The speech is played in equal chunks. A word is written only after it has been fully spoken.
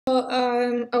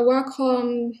A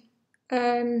Wacom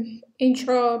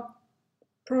Intro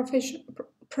Pro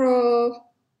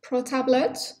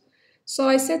tablet. So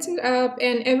I set it up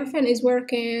and everything is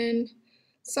working.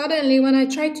 Suddenly, when I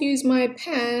try to use my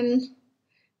pen,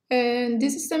 and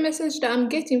this is the message that I'm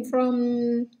getting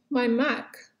from my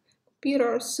Mac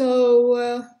computer.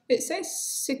 So it says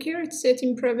security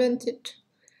setting prevented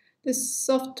the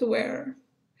software.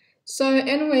 So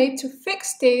anyway, to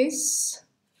fix this,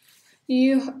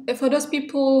 for those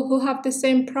people who have the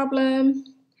same problem,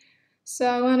 so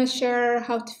I want to share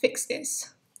how to fix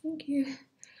this. Thank you.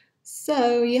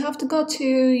 So you have to go to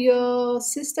your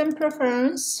system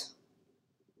preference.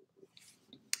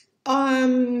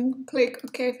 Click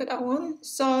OK for that one.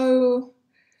 So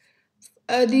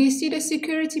do you see the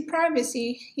security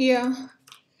privacy here?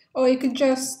 Or you could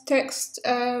just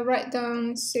write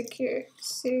down security.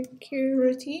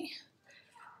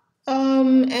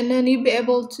 And then you'll be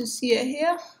able to see it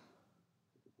here.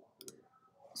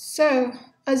 So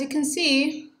as you can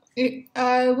see,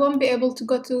 I won't be able to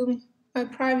go to my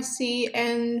privacy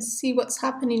and see what's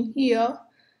happening here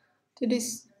to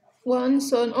this one.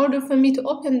 So in order for me to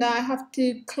open that, I have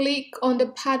to click on the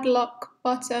padlock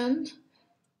button.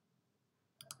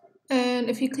 And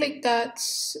if you click that,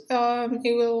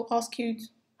 it will ask you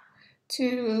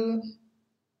to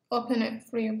open it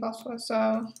for your password.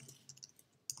 So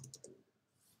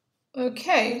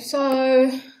okay,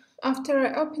 so after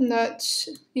I open that,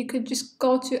 you could just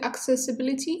go to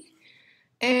accessibility,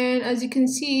 and as you can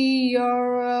see,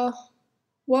 your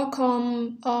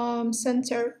Wacom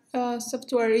Center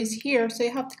software is here. So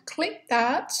you have to click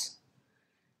that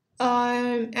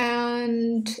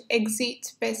and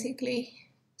exit basically.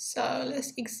 So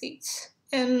let's exit,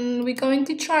 and we're going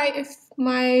to try if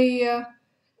my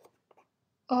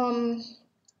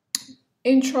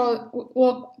intro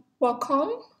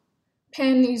Wacom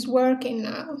pen is working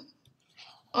now.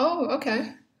 Oh,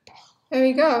 okay. There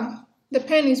we go. The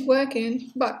pen is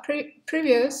working, but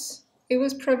previous it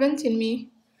was preventing me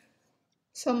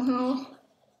somehow.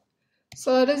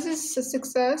 So this is a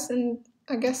success, and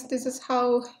I guess this is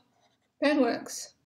how pen works.